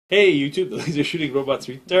Hey YouTube, the Laser Shooting Robots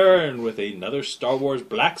return with another Star Wars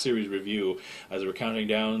Black Series review as we're counting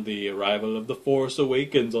down the arrival of The Force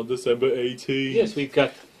Awakens on December 18th. Yes, we've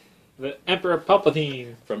got the Emperor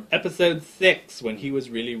Palpatine. From Episode 6, when he was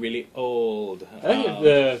really, really old. I think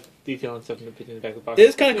the detail and stuff in the back of the box.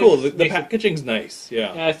 It's kind of cool. The packaging's nice,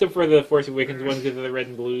 yeah. Yeah, except for the Force Awakens one because of the red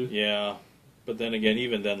and blue. Yeah. But then again,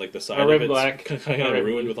 even then, like the side Or of red black. it's kind of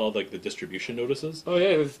ruined with all like the distribution notices. Oh yeah,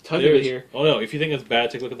 there's tons of it here. Oh no, if you think it's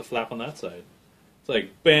bad, take a look at the flap on that side. It's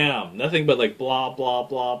like, bam, nothing but like blah, blah,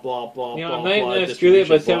 blah, blah, blah, You blah, know, blah. not in Australia,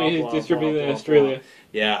 but somebody who's distributed in Australia. Blah.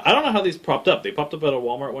 Yeah, I don't know how these popped up. They popped up at a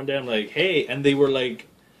Walmart one day. I'm like, hey, and they were like,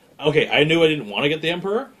 okay, I knew I didn't want to get the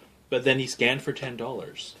Emperor, but then he scanned for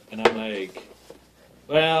 $10. And I'm like,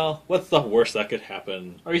 well, what's the worst that could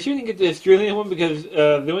happen? Are you sure you didn't get the Australian one? Because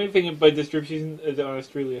the only thing by distribution is on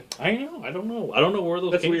Australia. I know, I don't know. I don't know where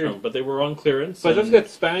those came from, but they were on clearance. But they've got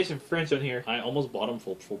Spanish and French on here. I almost bought them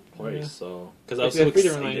full price, yeah. so because I was so so three excited.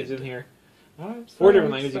 different languages in here. I'm so 4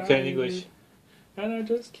 different languages excited, except English. And I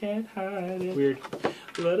just can't hide it. Weird.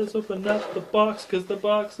 Let us open up the box, because the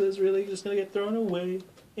box is really just going to get thrown away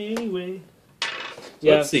anyway. So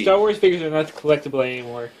Yeah, let's see. Star Wars figures are not collectible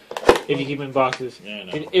anymore if you keep them in boxes. Yeah, I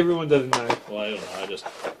know. And everyone does now. Well, I don't know. I just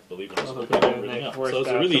believe in this I'll opening put it in everything that up. force So it's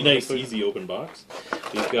a back really on the nice, foot. easy open box.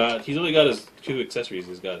 He's only got his 2 accessories.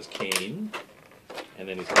 He's got his cane, and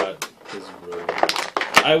then he's got his robe.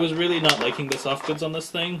 I was really not liking the soft goods on this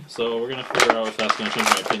thing, so we're going to figure out if that's going to change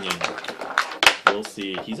my opinion. We'll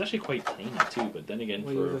see. He's actually quite tiny too, but then again,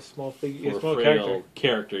 Well, for he's a small figure, a small frail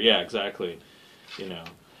character. yeah, exactly. You know,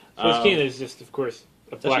 So his cane is just, of course,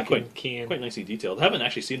 a it's actually black cane. quite nicely detailed. I haven't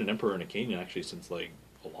actually seen an Emperor in a cane actually since like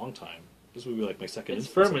a long time. This would be like my second. It's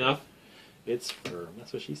instance firm of it. enough. It's firm.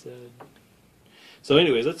 That's what she said. So,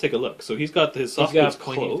 anyways, let's take a look. So he's got his soft He's got goods a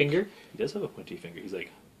pointy cloak. finger. He does have a pointy finger. He's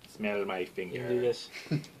like, smell my You finger. can do this.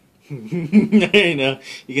 I know.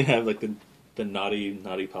 You can have like the naughty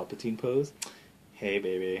Palpatine pose. Hey,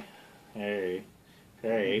 baby. Hey.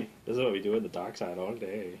 Hey. This is what we do in the dark side all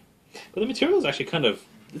day. But the material is actually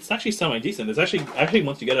it's actually semi-decent. It's actually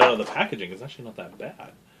once you get it out of the packaging, it's actually not that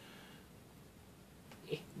bad.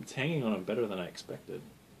 It's hanging on him better than I expected.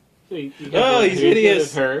 So you Oh, he's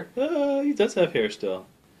hideous. Her. He does have hair still.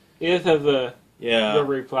 He does have the Yeah.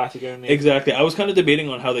 rubbery plastic in there. Exactly. I was kind of debating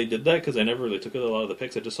on how they did that because I never really took a lot of the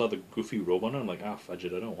pics. I just saw the goofy robe on it. I'm like, fudge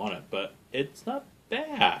it, I don't want it. But it's not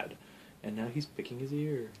bad. And now he's picking his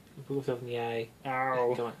ear. Put himself in the eye.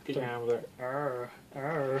 Ow. Come on, get your arm over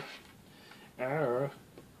there.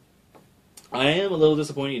 I am a little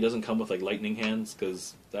disappointed he doesn't come with like lightning hands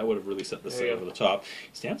because that would have really set this There you over go. the top.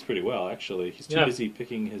 He stands pretty well actually. He's too Yeah. busy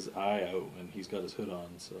picking his eye out and he's got his hood on.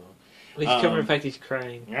 So He's covering the fact he's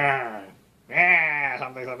crying.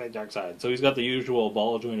 Something dark side. So he's got the usual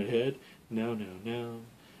ball jointed head. No.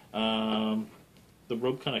 The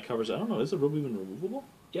robe kind of covers. I don't know. Is the robe even removable?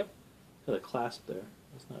 Yep. Got a clasp there.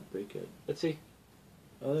 Let's not break it. Let's see.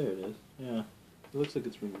 Oh, there it is. Yeah. It looks like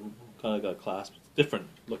it's removable. Kind of got a clasp. It's different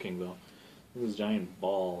looking, though. Look at this giant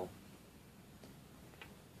ball.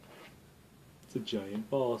 It's a giant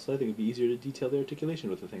ball, so I think it'd be easier to detail the articulation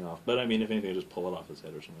with the thing off. But, I mean, if anything, just pull it off his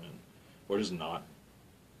head or something. Or just not.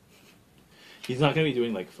 He's not going to be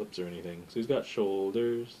doing, like, flips or anything. So he's got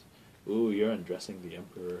shoulders. Ooh, you're undressing the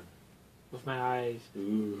Emperor. With my eyes.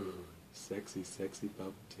 Ooh, sexy, sexy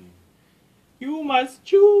Palpatine. You must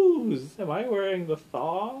choose! Am I wearing the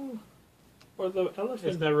thong? Or the elephant?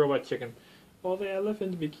 It's not robot chicken. Or the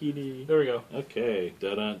elephant bikini? There we go. Okay.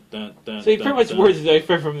 Dun. So he pretty much wears his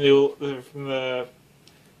outfit from the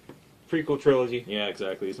prequel trilogy. Yeah,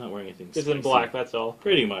 exactly. He's not wearing anything Just in spicy. black, that's all.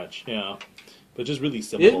 Pretty much, yeah. But just really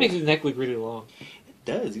simple. This makes his neck look really long. It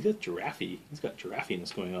does. He's got giraffe. He's got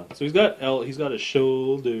giraffiness going on. So he's got his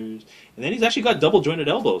shoulders, and then he's actually got double jointed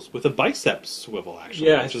elbows with a bicep swivel. Actually,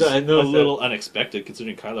 Yeah, which is I a noticed little unexpected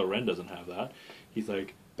considering Kylo Ren doesn't have that. He's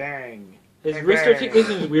like bang. His wrist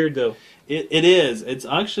articulation is weird though. It is. It's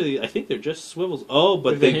actually. I think they're just swivels. Oh,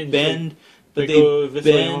 but With the they hinge, bend. But they they go this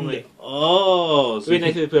way bend. only. Oh, It'd be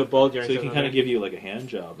nice to put a ball joint. so you can on kind of there. give you like a hand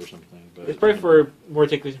job or something. But It's probably for more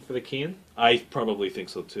articulation for the cane. I probably think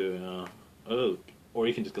so too. Yeah. Oh, or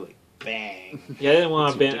you can just go like bang. Yeah, I didn't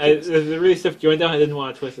want to That's bend. ridiculous. There's a really stiff joint down. I didn't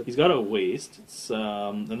want to twist it. He's got a waist. It's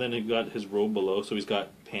and then he's got his robe below. So he's got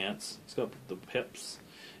pants. He's got the hips,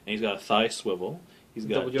 and he's got a thigh swivel. He's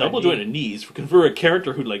got double jointed knees for a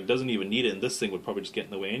character who like doesn't even need it, and this thing would probably just get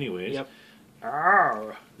in the way anyways. Yep.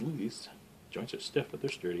 Arrgh. Ooh, these joints are stiff, but they're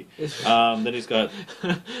sturdy. Then he's got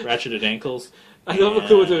ratcheted ankles. I don't have a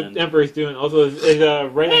clue what the Emperor's doing. Also, his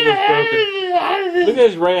right ankle's broken. Look at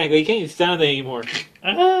his right ankle. He can't even stand it anymore.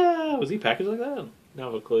 Was he packaged like that? No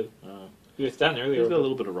have a clue. was done earlier. He's got a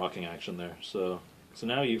little bit of rocking action there. So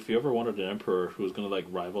now, if you ever wanted an emperor who was going to like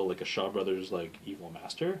rival like a Shaw Brothers like evil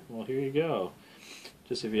master, well, here you go.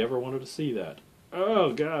 Just if you ever wanted to see that.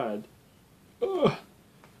 Oh God. Oh.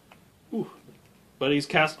 Ooh. But he's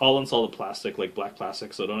cast all in solid plastic, like black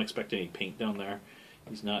plastic, so don't expect any paint down there.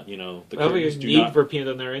 He's not, you know, the curtains do not. For paint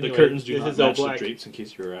on there anyway. The curtains do this not match the drapes, in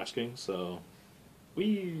case you were asking. So,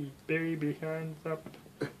 we bury behind up.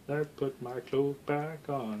 I put my cloak back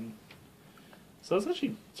on. So that's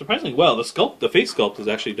actually surprisingly well. The face sculpt is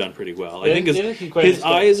actually done pretty well. I think his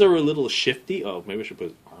eyes are a little shifty. Oh, maybe I should put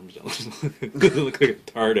his arms down. It doesn't look like a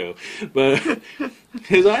Tardo, but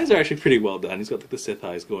his eyes are actually pretty well done. He's got like the Sith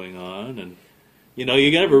eyes going on, and you know, you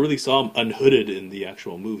never really saw him unhooded in the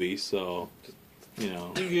actual movie. So, you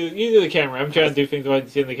know, you do the camera. I'm trying to do things I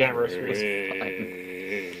see in the camera.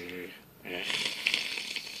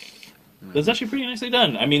 That's actually pretty nicely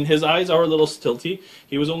done. I mean, his eyes are a little stilty.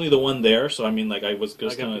 He was only the one there, so I mean, like, I was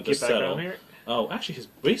just going to settle. Oh, actually, his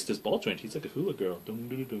waist is ball joint. He's like a hula girl.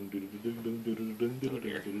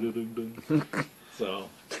 So,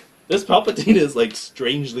 this Palpatine is, like,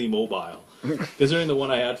 strangely mobile. Considering the one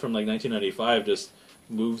I had from, like, 1995 just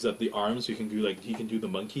moves up the arms, so you can do, like, he can do the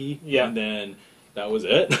monkey, and then that was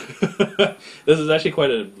it. This is actually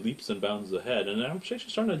quite a leaps and bounds ahead, and I'm actually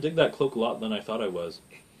starting to dig that cloak a lot than I thought I was.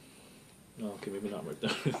 Oh, okay, maybe not right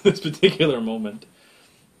now at this particular moment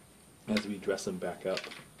as we dress him back up.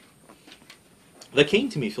 The cane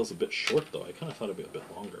to me feels a bit short, though. I kind of thought it'd be a bit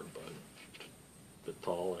longer, but a bit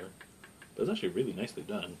taller. But it's actually really nicely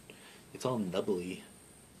done. It's all nubbly.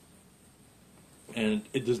 And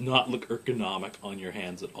it does not look ergonomic on your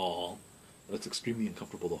hands at all. It's extremely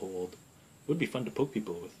uncomfortable to hold. It would be fun to poke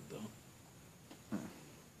people with it, though.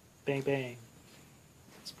 Bang, bang.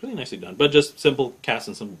 It's pretty nicely done, but just simple cast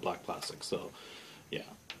in some black plastic, so yeah,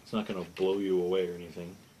 it's not going to blow you away or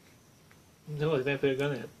anything. No, exactly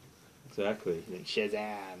done it. Exactly.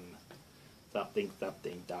 Shazam! Something,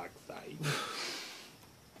 dark side.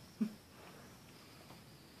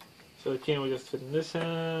 So the can we just fit in this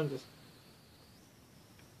hand? Just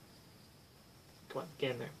come on,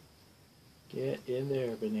 get in there. Get in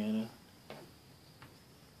there, banana.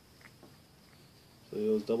 So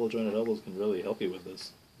those double jointed elbows can really help you with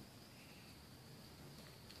this.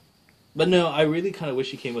 But no, I really kind of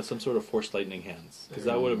wish he came with some sort of force lightning hands, because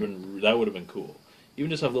that would have been cool. Even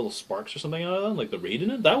just have little sparks or something on them, like the raid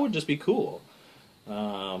in it. That would just be cool.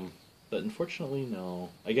 But unfortunately, no.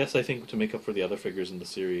 I guess I think to make up for the other figures in the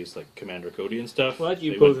series, like Commander Cody and stuff. Well,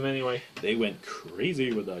 you pose him anyway. They went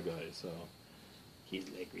crazy with that guy, so he's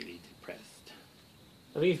like really depressed.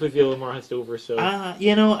 I think he's supposed to be a little more hunched over, so...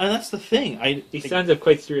 you know, and that's the thing. He stands up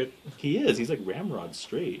quite straight. He is. He's like ramrod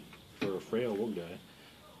straight for a frail old guy.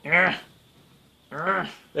 That's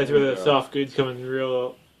where the soft goods come in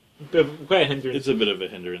real... Quite a hindrance. It's a bit of a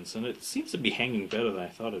hindrance, and it seems to be hanging better than I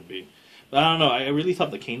thought it'd be. But I don't know. I really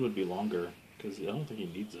thought the cane would be longer, because I don't think he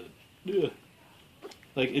needs it. Ugh.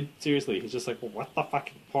 Like, seriously, he's just like, well, what the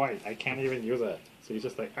fucking point? I can't even use it. So he's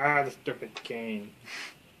just like, the stupid cane.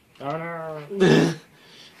 Oh no.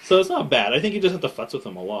 So it's not bad. I think you just have to futz with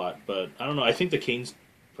him a lot, but I don't know. I think the cane's,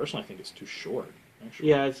 personally, I think it's too short. Actually.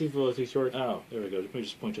 Yeah, it seems a little too short. Oh, there we go. Let me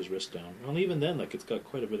just point his wrist down. Well, even then, like, it's got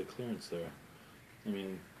quite a bit of clearance there. I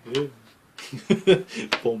mean,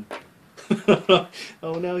 boom.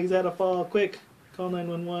 Oh no, he's had a fall. Quick, call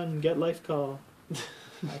 911. Get life call.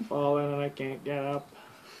 I've fallen and I can't get up.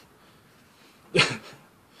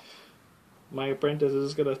 My apprentice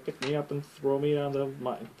is gonna pick me up and throw me down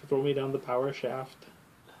the power shaft.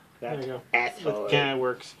 There you go. Asshole. That kind of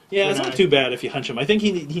works. Yeah, it's not too bad if you hunch him. I think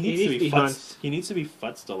he needs to be futzed. He needs to be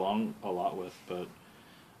futzed along a lot with, but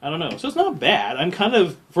I don't know. So it's not bad. I'm kind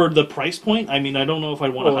of, for the price point, I mean, I don't know if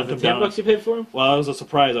I'd want to hunt him down. $10 you paid for him? Well, it was a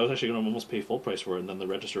surprise. I was actually going to almost pay full price for it, and then the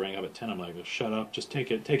register rang up at 10. I'm like, shut up, just take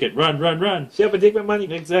it, run. Shut up and take my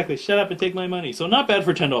money. Exactly, shut up and take my money. So not bad for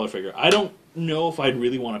a $10 figure. I don't know if I'd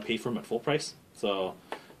really want to pay for him at full price. So,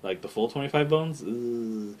 like the full 25 bones,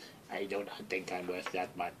 I don't think I'm worth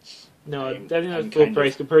that much. No, I think that's full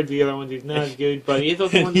price compared to the other ones. He's not as good, but he's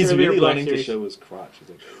also one he's really learning to show his crotch. He's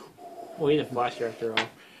like, well, he's a flasher after all.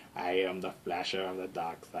 I am the flasher of the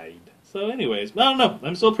dark side. So, anyways, I don't know.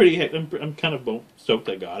 I'm still pretty. I'm kind of stoked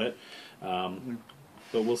I got it. But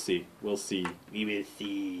we'll see. We'll see. We will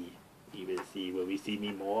see. We will see. Will we see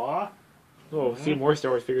me more? Oh, we'll see more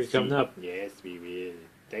Star Wars figures coming up. Yes, we will.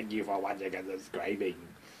 Thank you for watching and subscribing.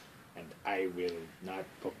 And I will not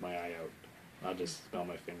poke my eye out. I'll just smell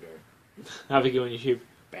my finger. Have a good one, YouTube.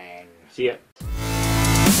 Bang. See ya.